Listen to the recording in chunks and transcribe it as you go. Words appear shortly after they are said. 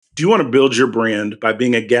Do you want to build your brand by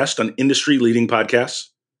being a guest on industry-leading podcasts?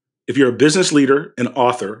 If you're a business leader, an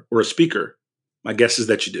author, or a speaker, my guess is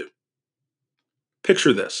that you do.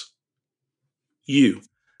 Picture this. You,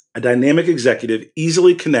 a dynamic executive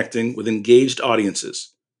easily connecting with engaged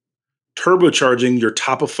audiences, turbocharging your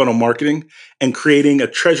top-of-funnel marketing, and creating a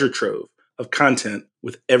treasure trove of content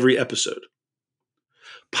with every episode.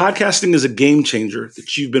 Podcasting is a game changer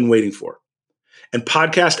that you've been waiting for. And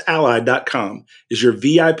podcastally.com is your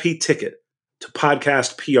VIP ticket to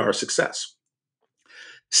podcast PR success.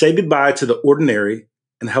 Say goodbye to the ordinary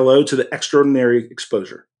and hello to the extraordinary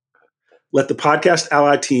exposure. Let the Podcast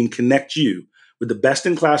Ally team connect you with the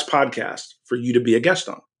best-in-class podcast for you to be a guest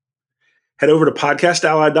on. Head over to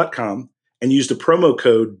podcastally.com and use the promo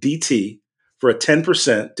code DT for a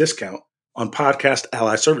 10% discount on Podcast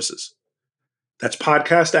Ally services. That's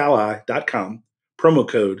podcastally.com, promo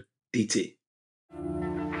code DT.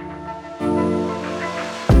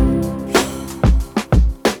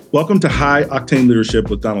 Welcome to High Octane Leadership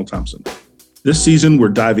with Donald Thompson. This season, we're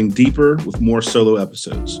diving deeper with more solo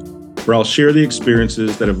episodes, where I'll share the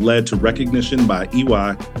experiences that have led to recognition by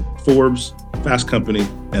EY, Forbes, Fast Company,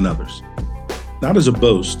 and others. Not as a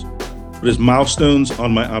boast, but as milestones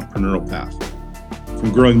on my entrepreneurial path.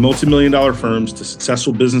 From growing multi-million-dollar firms to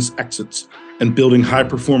successful business exits and building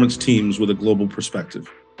high-performance teams with a global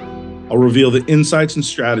perspective. I'll reveal the insights and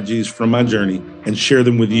strategies from my journey and share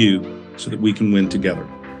them with you so that we can win together.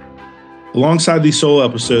 Alongside these solo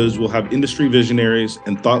episodes, we'll have industry visionaries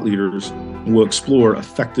and thought leaders, and we'll explore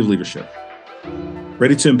effective leadership.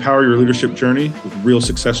 Ready to empower your leadership journey with real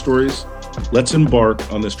success stories? Let's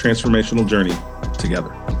embark on this transformational journey together.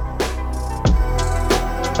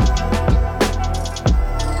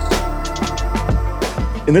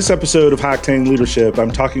 In this episode of High Octane Leadership,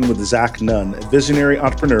 I'm talking with Zach Nunn, a visionary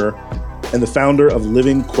entrepreneur and the founder of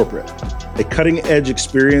Living Corporate, a cutting-edge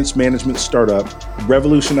experience management startup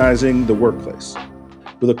revolutionizing the workplace.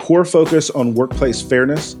 With a core focus on workplace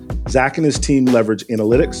fairness, Zach and his team leverage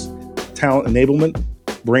analytics, talent enablement,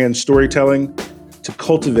 brand storytelling to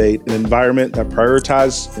cultivate an environment that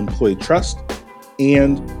prioritizes employee trust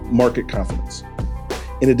and market confidence.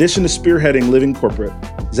 In addition to spearheading Living Corporate,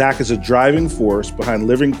 Zach is a driving force behind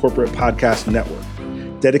Living Corporate Podcast Network,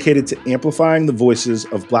 dedicated to amplifying the voices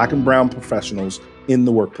of Black and Brown professionals in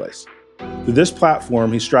the workplace. Through this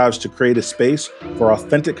platform, he strives to create a space for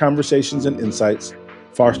authentic conversations and insights,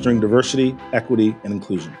 fostering diversity, equity, and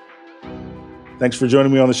inclusion. Thanks for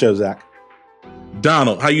joining me on the show, Zach.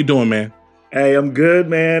 Donald, how you doing, man? Hey, I'm good,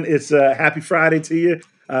 man. It's happy Friday to you.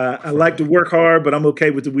 I like to work hard, but I'm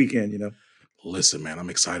okay with the weekend, Listen, man,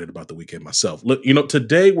 I'm excited about the weekend myself. Look,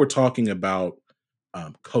 today we're talking about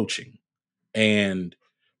coaching and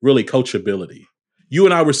really coachability. You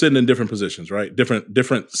and I were sitting in different positions, right?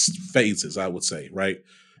 Different phases, I would say, right?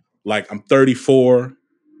 Like I'm 34.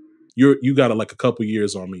 You got like a couple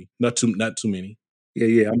years on me, not too many.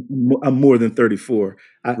 Yeah. I'm more than 34.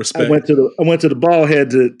 Respect. I went to the ball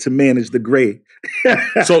head to manage the gray.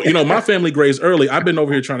 So my family grays early. I've been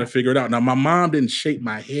over here trying to figure it out. Now my mom didn't shape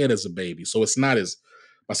my head as a baby, so it's not as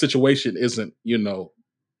my situation isn't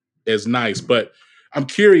as nice. But I'm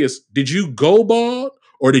curious. Did you go bald,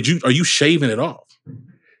 or are you shaving it off?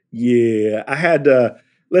 Yeah, I had.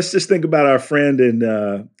 Let's just think about our friend and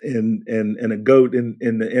a goat in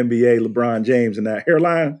the NBA, LeBron James, and that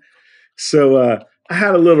hairline. So I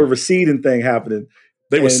had a little receding thing happening.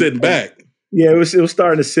 They were sitting back. Yeah, it was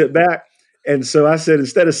starting to sit back, and so I said,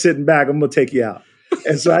 instead of sitting back, I'm gonna take you out.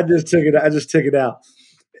 And so I just took it out.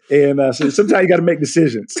 And so sometimes you got to make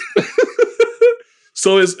decisions.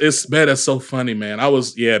 So it's man, that's so funny, man.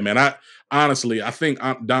 I honestly, I think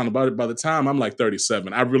I'm down about it. By the time I'm like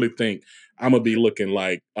 37, I really think I'm gonna be looking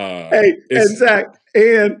like hey, and Zach,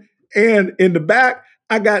 and in the back,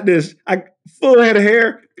 I got this full head of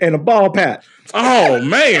hair and a bald patch. Oh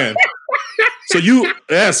man. So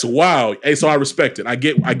that's wow. Hey, so I respect it. I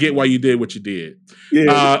get why you did what you did.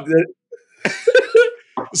 Yeah.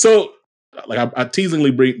 So like I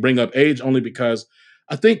teasingly bring up age only because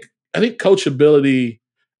I think coachability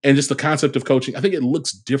and just the concept of coaching, I think it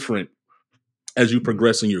looks different as you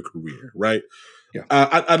progress in your career, right? Yeah.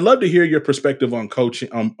 I'd love to hear your perspective on coaching,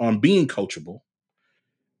 on being coachable,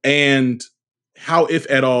 and how, if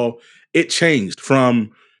at all, it changed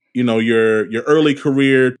from your early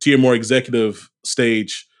career to your more executive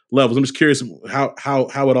stage levels. I'm just curious how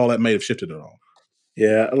it all that may have shifted at all.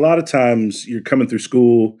 Yeah, a lot of times you're coming through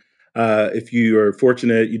school. If you are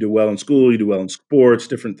fortunate, you do well in school, you do well in sports,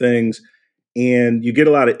 different things, and you get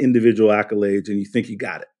a lot of individual accolades, and you think you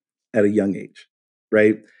got it at a young age,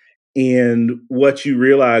 right? And what you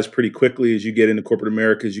realize pretty quickly as you get into corporate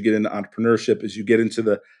America, as you get into entrepreneurship, as you get into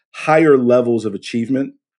the higher levels of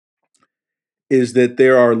achievement is that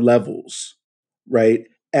there are levels, right?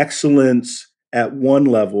 Excellence at one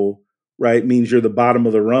level, right, means you're the bottom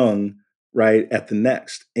of the rung, right, at the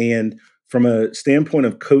next. And from a standpoint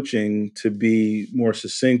of coaching, to be more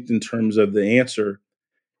succinct in terms of the answer,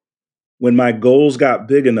 when my goals got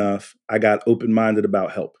big enough, I got open minded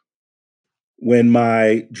about help. When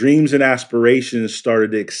my dreams and aspirations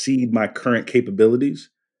started to exceed my current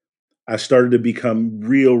capabilities, I started to become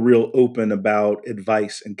real open about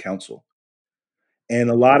advice and counsel. And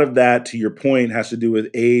a lot of that, to your point, has to do with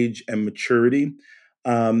age and maturity.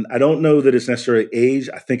 I don't know that it's necessarily age.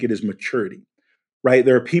 I think it is maturity, right?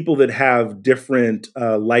 There are people that have different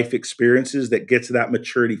life experiences that get to that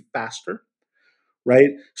maturity faster,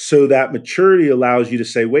 right? So that maturity allows you to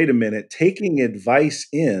say, wait a minute, taking advice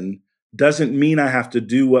in doesn't mean I have to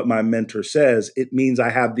do what my mentor says. It means I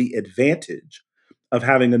have the advantage of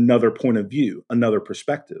having another point of view, another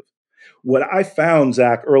perspective. What I found,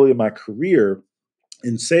 Zach, early in my career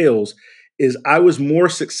in sales is I was more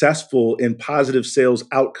successful in positive sales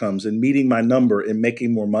outcomes and meeting my number and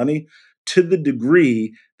making more money to the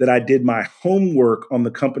degree that I did my homework on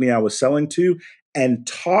the company I was selling to and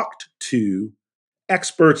talked to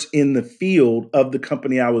experts in the field of the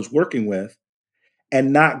company I was working with,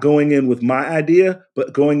 and not going in with my idea,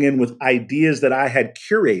 but going in with ideas that I had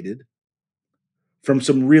curated from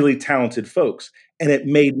some really talented folks. And it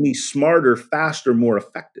made me smarter, faster, more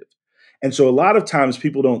effective. And so a lot of times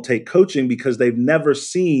people don't take coaching because they've never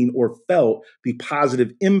seen or felt the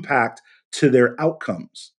positive impact to their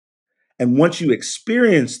outcomes. And once you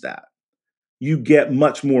experience that, you get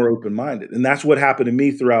much more open-minded. And that's what happened to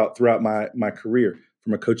me throughout my career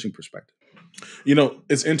from a coaching perspective.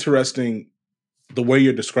 It's interesting the way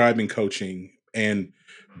you're describing coaching and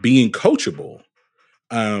being coachable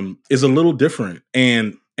is a little different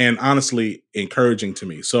and honestly encouraging to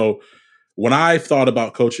me. So when I thought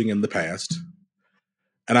about coaching in the past,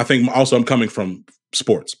 and I think also I'm coming from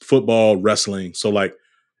sports, football, wrestling. So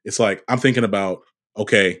it's like I'm thinking about,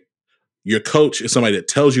 okay, your coach is somebody that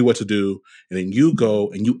tells you what to do, and then you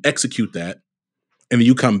go and you execute that, and then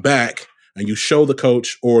you come back and you show the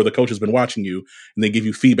coach, or the coach has been watching you, and they give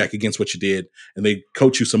you feedback against what you did, and they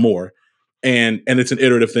coach you some more, and it's an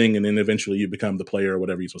iterative thing, and then eventually you become the player or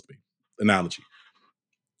whatever you're supposed to be. Analogy.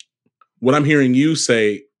 What I'm hearing you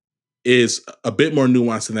say is a bit more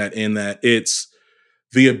nuanced than that, in that it's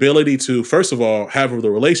the ability to, first of all, have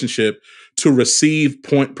the relationship to receive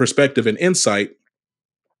point, perspective, and insight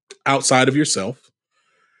outside of yourself,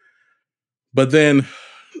 but then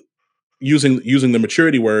using the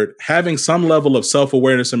maturity word, having some level of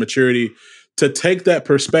self-awareness and maturity to take that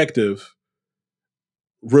perspective,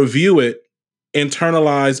 review it,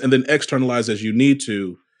 internalize, and then externalize as you need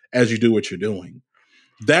to as you do what you're doing.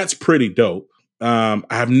 That's pretty dope. I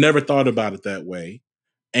have never thought about it that way.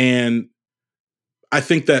 And I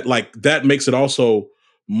think that that makes it also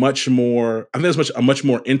much more, I think it's a much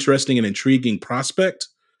more interesting and intriguing prospect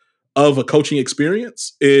of a coaching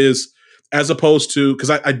experience, is as opposed to, because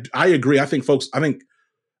I agree. I think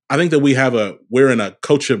that we're in a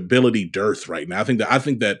coachability dearth right now. I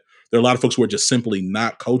think that there are a lot of folks who are just simply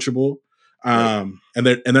not coachable, Right. and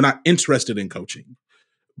they're not interested in coaching.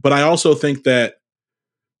 But I also think that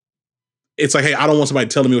it's like, hey, I don't want somebody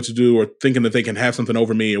telling me what to do or thinking that they can have something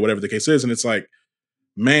over me or whatever the case is. And it's like, It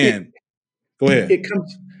man, go ahead. it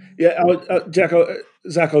comes, yeah,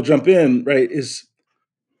 Zach, I'll jump in, right?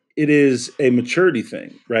 It is a maturity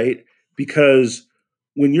thing, right? Because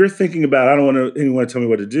when you're thinking about, I don't want anyone to tell me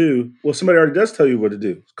what to do. Well, somebody already does tell you what to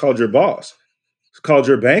do. It's called your boss. It's called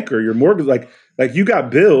your banker, your mortgage. Like you got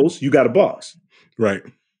bills, you got a boss, Right.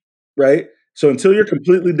 right? So until you're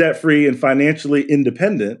completely debt free and financially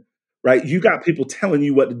independent, right, you got people telling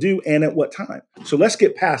you what to do and at what time. So let's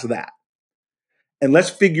get past that and let's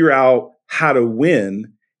figure out how to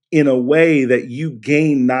win in a way that you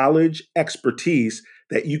gain knowledge, expertise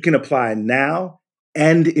that you can apply now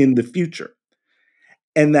and in the future.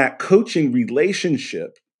 And that coaching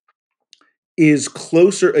relationship is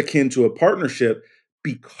closer akin to a partnership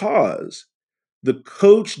because the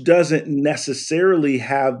coach doesn't necessarily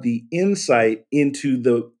have the insight into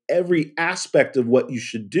the every aspect of what you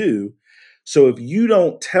should do. So if you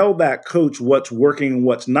don't tell that coach what's working and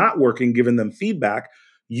what's not working, giving them feedback,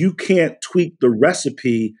 you can't tweak the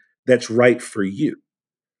recipe that's right for you.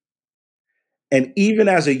 And even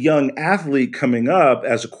as a young athlete coming up,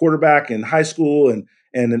 as a quarterback in high school and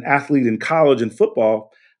an athlete in college and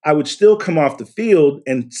football, I would still come off the field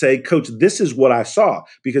and say, Coach, this is what I saw.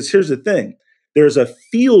 Because here's the thing, there's a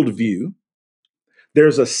field view,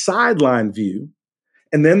 there's a sideline view,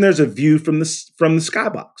 and then there's a view from the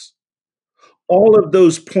skybox. all of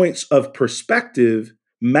those points of perspective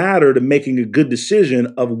matter to making a good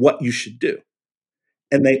decision of what you should do.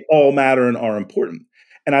 And they all matter and are important.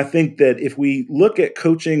 And I think that if we look at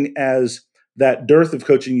coaching as that dearth of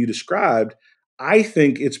coaching you described, I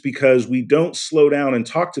think it's because we don't slow down and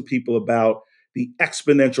talk to people about the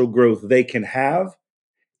exponential growth they can have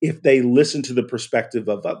if they listen to the perspective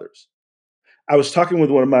of others. I was talking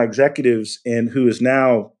with one of my executives and who is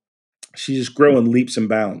now, she's growing leaps and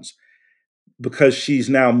bounds because she's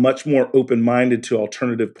now much more open-minded to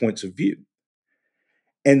alternative points of view.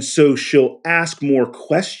 And so she'll ask more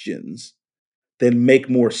questions than make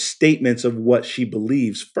more statements of what she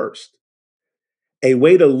believes first. A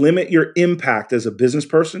way to limit your impact as a business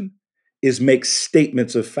person is make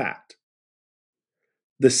statements of fact.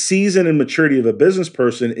 The season and maturity of a business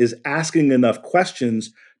person is asking enough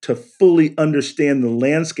questions to fully understand the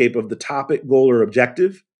landscape of the topic, goal, or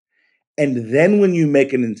objective. And then when you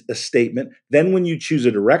make a statement, then when you choose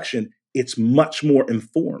a direction, it's much more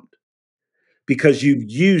informed because you've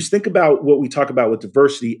used, think about what we talk about with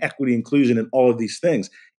diversity, equity, inclusion, and all of these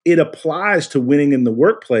things. It applies to winning in the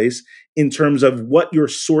workplace in terms of what your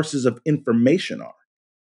sources of information are.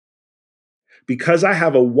 Because I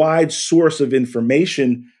have a wide source of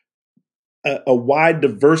information, a wide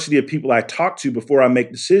diversity of people I talk to before I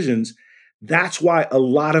make decisions, that's why a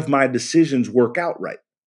lot of my decisions work out right.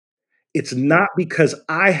 It's not because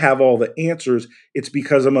I have all the answers. It's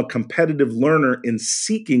because I'm a competitive learner in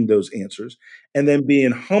seeking those answers and then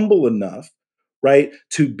being humble enough, right,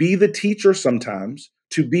 to be the teacher sometimes,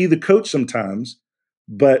 to be the coach sometimes,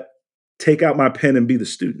 but take out my pen and be the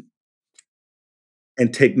student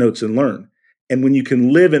and take notes and learn. And when you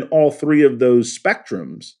can live in all three of those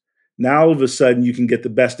spectrums, now all of a sudden you can get the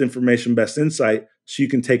best information, best insight, so you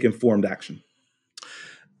can take informed action.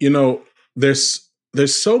 You know, there's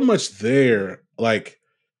so much there. Like,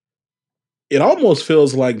 it almost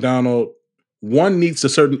feels like, Donald, one needs to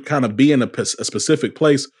certain kind of be in a specific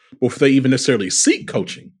place before they even necessarily seek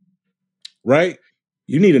coaching, right?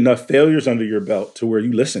 You need enough failures under your belt to where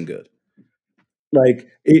you listen good. Like,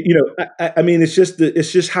 I mean, it's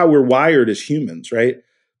just how we're wired as humans, right?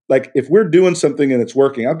 Like, if we're doing something and it's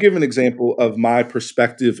working, I'll give an example of my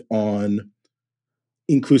perspective on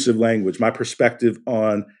inclusive language, my perspective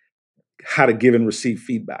on how to give and receive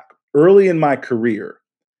feedback. Early in my career,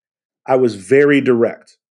 I was very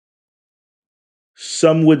direct.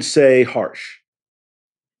 Some would say harsh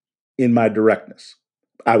in my directness.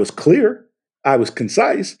 I was clear, I was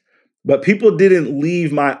concise, but people didn't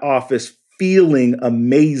leave my office feeling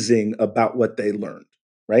amazing about what they learned,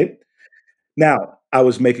 right? Now, I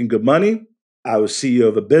was making good money. I was CEO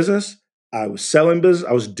of a business. I was selling business.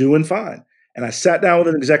 I was doing fine. And I sat down with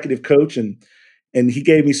an executive coach and he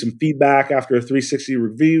gave me some feedback after a 360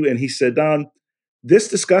 review. And he said, Don, this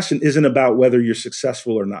discussion isn't about whether you're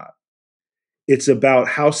successful or not. It's about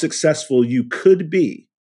how successful you could be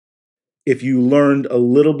if you learned a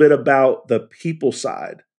little bit about the people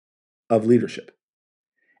side of leadership.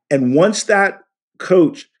 And once that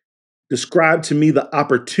coach described to me the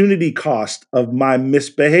opportunity cost of my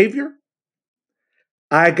misbehavior,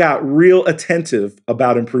 I got real attentive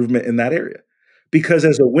about improvement in that area. Because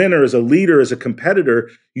as a winner, as a leader, as a competitor,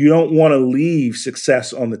 you don't want to leave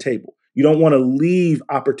success on the table. You don't want to leave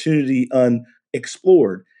opportunity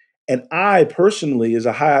unexplored. And I personally, as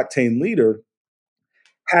a high octane leader,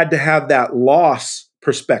 had to have that loss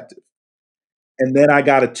perspective. And then I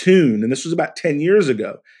got attuned, and this was about 10 years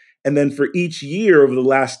ago. And then for each year over the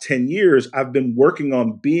last 10 years, I've been working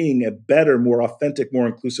on being a better, more authentic, more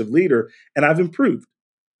inclusive leader, and I've improved.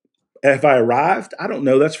 Have I arrived? I don't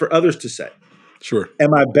know. That's for others to say. Sure.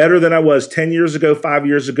 Am I better than I was 10 years ago, 5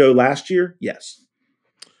 years ago, last year? Yes.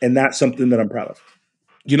 And that's something that I'm proud of.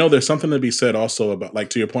 You know, there's something to be said also about, like,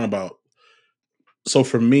 to your point about, so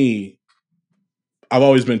for me, I've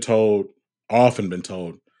always been told, often been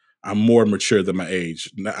told, I'm more mature than my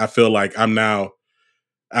age. I feel like I'm now,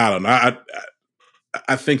 I don't know.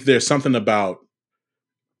 I think there's something about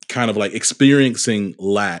kind of like experiencing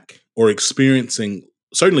lack or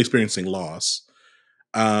certainly experiencing loss.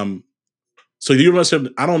 So you must have,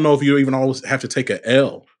 I don't know if you even always have to take a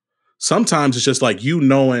L. Sometimes it's just like you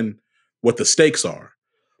knowing what the stakes are.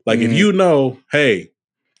 Like if you know, hey,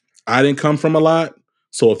 I didn't come from a lot,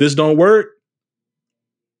 so if this don't work,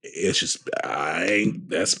 it's just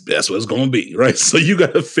that's what it's gonna be, right? So you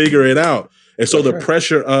got to figure it out. And so the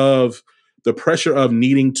pressure of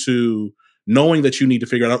needing to knowing that you need to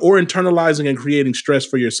figure it out, or internalizing and creating stress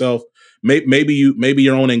for yourself, maybe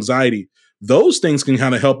your own anxiety, those things can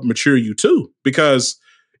kind of help mature you too. Because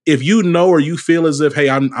if you know or you feel as if, hey,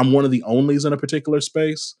 I'm one of the onlys in a particular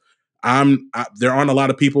space, There aren't a lot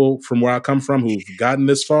of people from where I come from who've gotten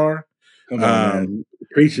this far. Come on, man.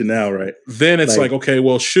 Preaching now, right? Then it's like, okay,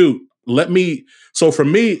 well, shoot, so for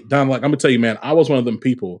me, Don, like, I'm gonna tell you, man, I was one of them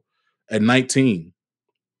people at 19.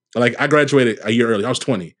 Like, I graduated a year early. I was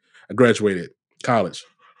 20. I graduated college.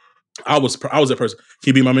 I was that person. Can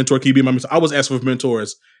you be my mentor? Can you be my mentor? I was asking for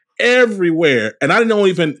mentors everywhere. And I didn't know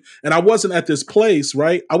and I wasn't at this place,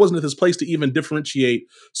 right? I wasn't at this place to even differentiate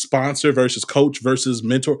sponsor versus coach versus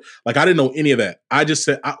mentor. Like, I didn't know any of that. I just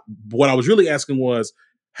said, what I was really asking was,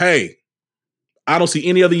 hey, I don't see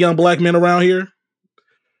any other young black men around here.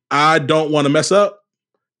 I don't want to mess up.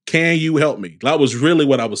 Can you help me? That was really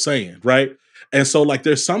what I was saying, right? And so, like,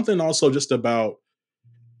 there's something also just about,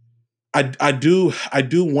 I do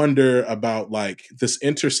wonder about, like, this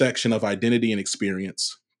intersection of identity and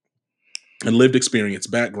experience and lived experience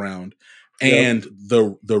background and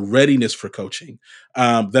the readiness for coaching,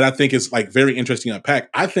 that I think is, like, very interesting to unpack.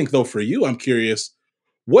 I think, though, for you, I'm curious,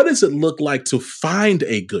 what does it look like to find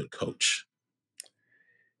a good coach?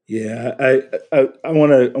 Yeah, I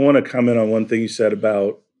want to comment on one thing you said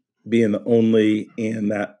about being the only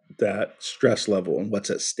and that stress level and what's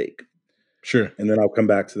at stake. Sure. And then I'll come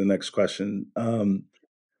back to the next question.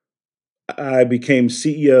 I became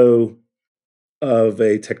CEO of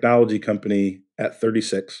a technology company at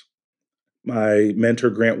 36. My mentor,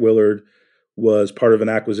 Grant Willard, was part of an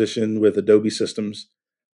acquisition with Adobe Systems.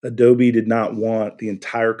 Adobe did not want the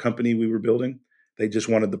entire company we were building. They just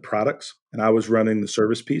wanted the products, and I was running the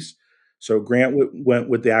service piece. So Grant went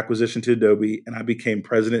with the acquisition to Adobe, and I became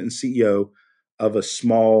president and CEO of a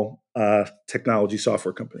small technology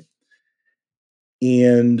software company.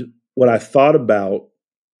 And what I thought about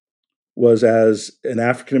was, as an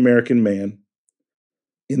African American man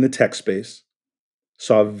in the tech space,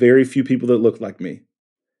 saw very few people that looked like me.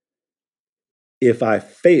 If I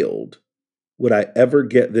failed, would I ever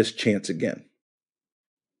get this chance again?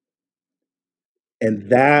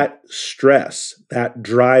 And that stress, that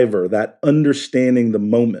driver, that understanding the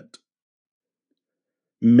moment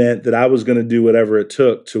meant that I was going to do whatever it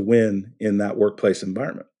took to win in that workplace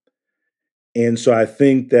environment. And so I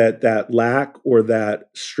think that that lack or that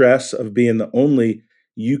stress of being the only,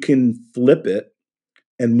 you can flip it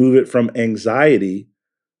and move it from anxiety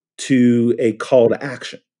to a call to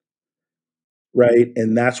action, right?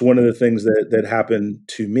 And that's one of the things that happened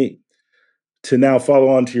to me. To now follow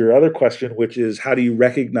on to your other question, which is, how do you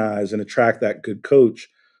recognize and attract that good coach?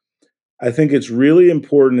 I think it's really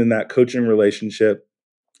important in that coaching relationship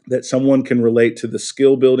that someone can relate to the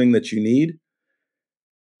skill building that you need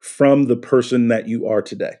from the person that you are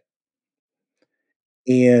today.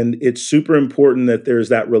 And it's super important that there's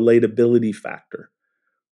that relatability factor,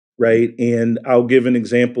 right? And I'll give an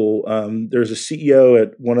example. There's a CEO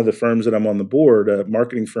at one of the firms that I'm on the board, a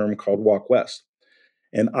marketing firm called Walk West.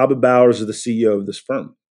 And Abba Bowers is the CEO of this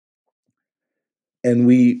firm. And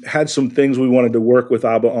we had some things we wanted to work with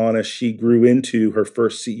Abba on as she grew into her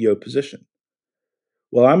first CEO position.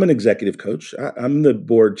 Well, I'm an executive coach. I'm the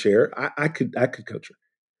board chair. I could coach her.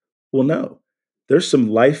 Well, no. There's some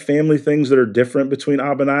life family things that are different between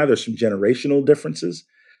Abba and I. There's some generational differences.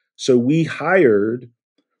 So we hired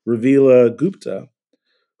Ravila Gupta,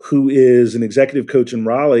 who is an executive coach in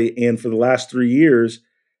Raleigh, and for the last 3 years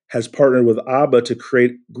has partnered with Abba to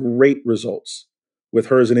create great results with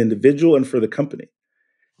her as an individual and for the company.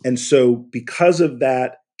 And so, because of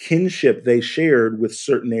that kinship they shared with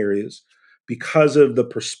certain areas, because of the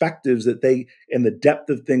perspectives that they and the depth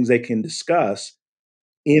of things they can discuss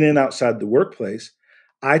in and outside the workplace,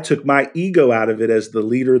 I took my ego out of it as the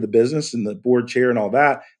leader of the business and the board chair and all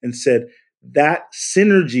that, and said that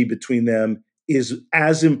synergy between them is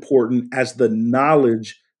as important as the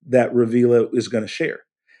knowledge that Ravila is going to share.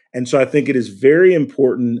 And so I think it is very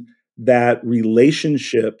important, that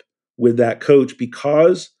relationship with that coach,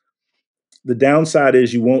 because the downside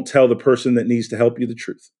is you won't tell the person that needs to help you the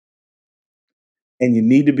truth. And you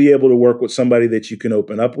need to be able to work with somebody that you can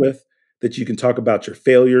open up with, that you can talk about your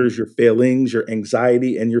failures, your failings, your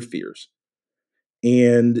anxiety, and your fears.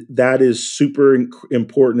 And that is super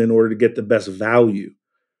important in order to get the best value,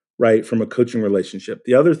 right, from a coaching relationship.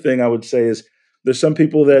 The other thing I would say is, there's some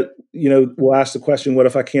people that, will ask the question, what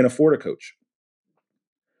if I can't afford a coach?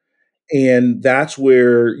 And that's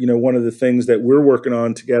where, one of the things that we're working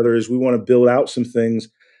on together is we want to build out some things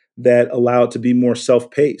that allow it to be more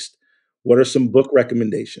self-paced. What are some book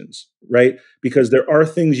recommendations, right? Because there are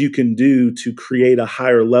things you can do to create a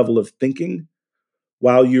higher level of thinking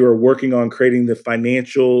while you are working on creating the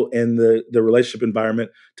financial and the relationship environment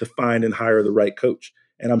to find and hire the right coach.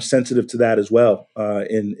 And I'm sensitive to that as well,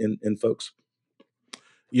 in folks.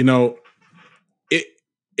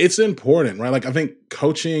 It's important, right? Like, I think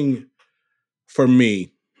coaching for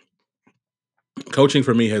me, coaching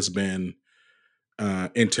for me has been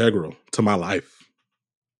integral to my life,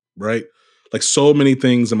 right? Like so many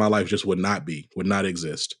things in my life just would not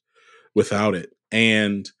exist without it.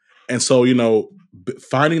 And so,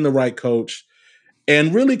 finding the right coach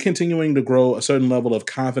and really continuing to grow a certain level of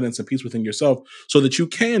confidence and peace within yourself so that you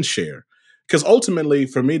can share. Because ultimately,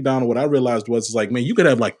 for me, Donald, what I realized was like, man, you could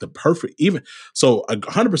have like the perfect, even so,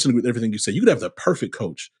 100% agree with everything you said. You could have the perfect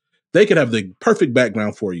coach. They could have the perfect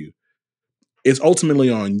background for you. It's ultimately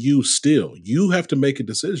on you still. You have to make a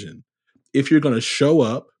decision if you're going to show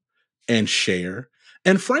up and share.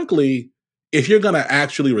 And frankly, if you're going to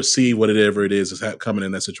actually receive whatever it is that's coming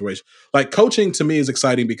in that situation. Like coaching to me is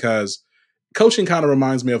exciting because coaching kind of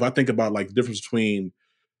reminds me of, I think about like the difference between,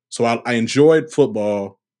 so I enjoyed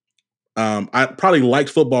football. I probably liked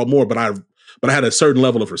football more, but I had a certain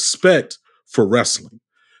level of respect for wrestling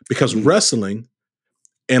because wrestling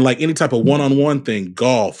and like any type of one-on-one thing,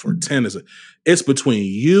 golf or tennis, it's between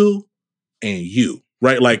you and you,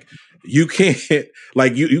 right? Like you can't,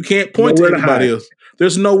 like you can't point Nowhere to to anybody hide. else.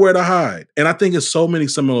 There's nowhere to hide. And I think in so many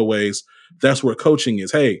similar ways, that's where coaching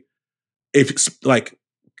is. Hey, if it's like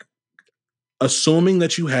assuming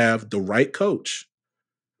that you have the right coach,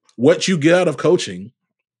 what you get out of coaching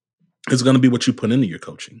is going to be what you put into your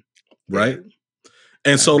coaching, right? Yeah,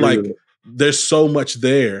 And I so agree with like it. there's so much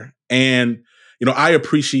there. And I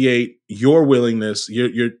appreciate your willingness,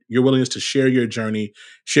 your willingness to share your journey,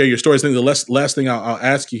 share your stories. I think the last thing I'll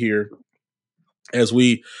ask you here as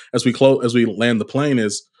we land the plane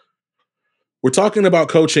is we're talking about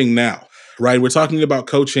coaching now, right? We're talking about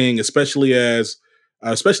coaching, especially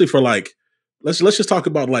for like let's just talk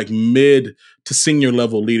about like mid to senior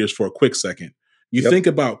level leaders for a quick second. You Yep. think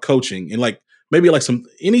about coaching and like maybe like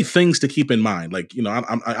any things to keep in mind. Like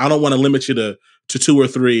I don't want to limit you to two or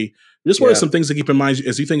three. Just what are Yeah. some things to keep in mind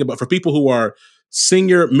as you think about for people who are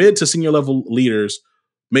mid to senior level leaders,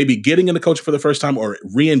 maybe getting into coaching for the first time or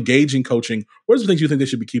re-engaging coaching? What are some things you think they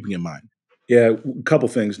should be keeping in mind? Yeah, a couple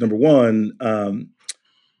things. Number one,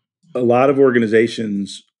 a lot of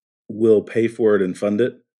organizations will pay for it and fund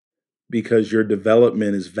it because your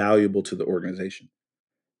development is valuable to the organization.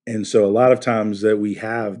 And so a lot of times that we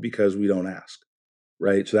have because we don't ask,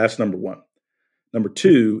 right? So that's number one. Number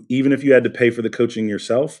two, even if you had to pay for the coaching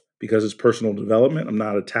yourself because it's personal development, I'm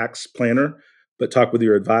not a tax planner, but talk with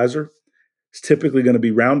your advisor. It's typically going to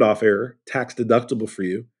be round off error, tax deductible for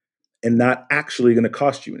you, and not actually going to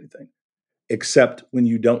cost you anything, except when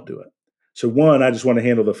you don't do it. So one, I just want to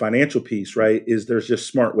handle the financial piece, right? Is there's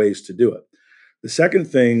just smart ways to do it. The second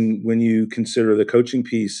thing when you consider the coaching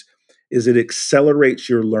piece is it accelerates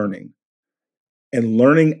your learning. And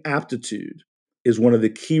learning aptitude is one of the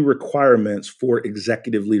key requirements for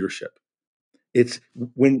executive leadership. It's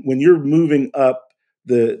when you're moving up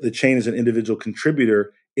the chain as an individual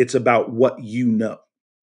contributor, it's about what you know.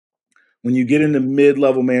 When you get into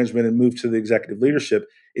mid-level management and move to the executive leadership,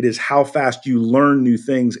 it is how fast you learn new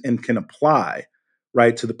things and can apply,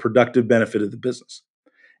 right, to the productive benefit of the business.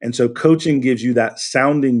 And so coaching gives you that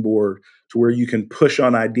sounding board to where you can push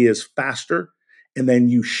on ideas faster and then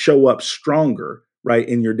you show up stronger, right,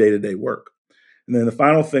 in your day-to-day work. And then the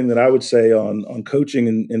final thing that I would say on coaching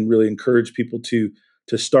and really encourage people to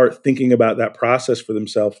start thinking about that process for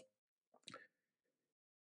themselves.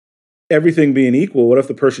 Everything being equal, what if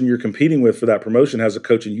the person you're competing with for that promotion has a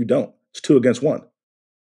coach and you don't? It's 2 against 1.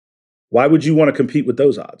 Why would you want to compete with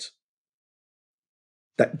those odds?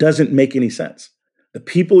 That doesn't make any sense. The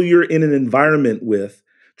people you're in an environment with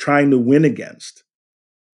trying to win against,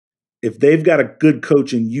 if they've got a good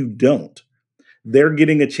coach and you don't, they're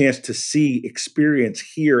getting a chance to see, experience,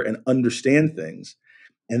 hear, and understand things.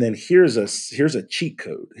 And then here's a cheat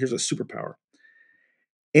code. Here's a superpower.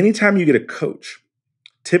 Anytime you get a coach,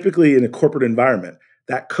 typically in a corporate environment,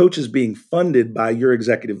 that coach is being funded by your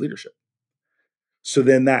executive leadership. So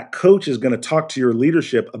then that coach is going to talk to your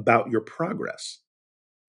leadership about your progress.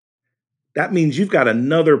 That means you've got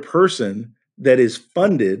another person that is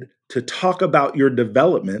funded to talk about your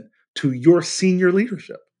development to your senior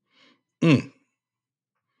leadership. Mm.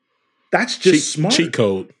 That's just smart. Cheat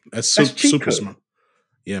code. That's cheat super code. smart.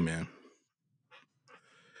 Yeah, man.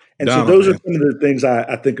 And so those are some of the things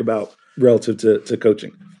I think about relative to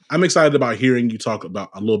coaching. I'm excited about hearing you talk about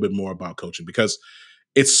a little bit more about coaching because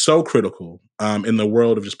it's so critical in the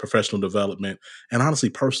world of just professional development and honestly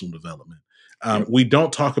personal development. Yep. We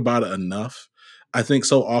don't talk about it enough. I think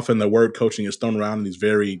so often the word coaching is thrown around in these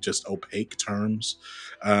very just opaque terms.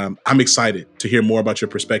 I'm excited to hear more about your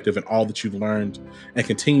perspective and all that you've learned and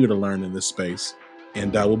continue to learn in this space.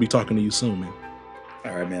 And we'll be talking to you soon, man.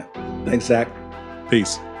 All right, man. Thanks, Zach.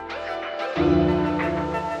 Peace.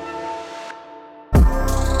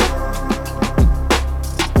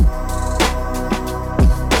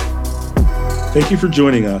 Thank you for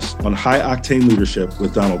joining us on High Octane Leadership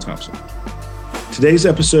with Donald Thompson. Today's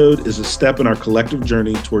episode is a step in our collective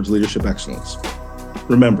journey towards leadership excellence.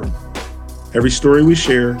 Remember, every story we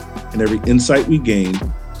share and every insight we gain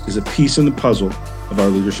is a piece in the puzzle of our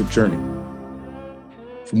leadership journey.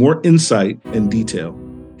 For more insight and detail,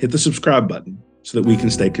 hit the subscribe button so that we can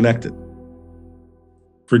stay connected.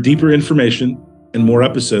 For deeper information and more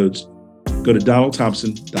episodes, go to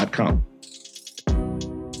donaldthompson.com.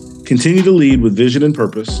 Continue to lead with vision and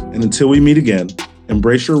purpose, and until we meet again,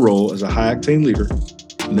 embrace your role as a high-octane leader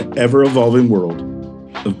in the ever-evolving world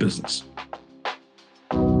of business.